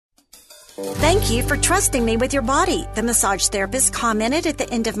Thank you for trusting me with your body, the massage therapist commented at the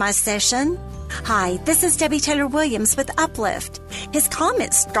end of my session. Hi, this is Debbie Taylor Williams with Uplift. His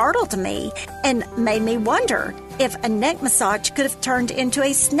comment startled me and made me wonder if a neck massage could have turned into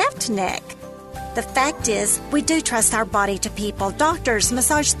a snapped neck. The fact is, we do trust our body to people, doctors,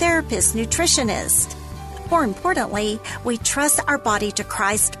 massage therapists, nutritionists. More importantly, we trust our body to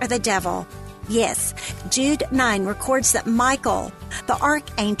Christ or the devil. Yes, Jude 9 records that Michael, the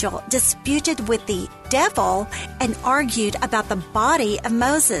archangel, disputed with the devil and argued about the body of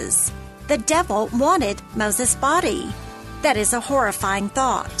Moses. The devil wanted Moses' body. That is a horrifying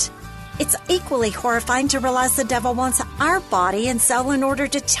thought. It's equally horrifying to realize the devil wants our body and soul in order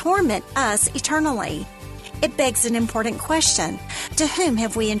to torment us eternally. It begs an important question. To whom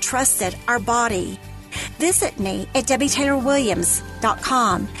have we entrusted our body? Visit me at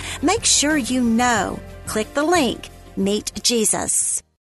DebbieTaylorWilliams.com. Make sure you know. Click the link. Meet Jesus.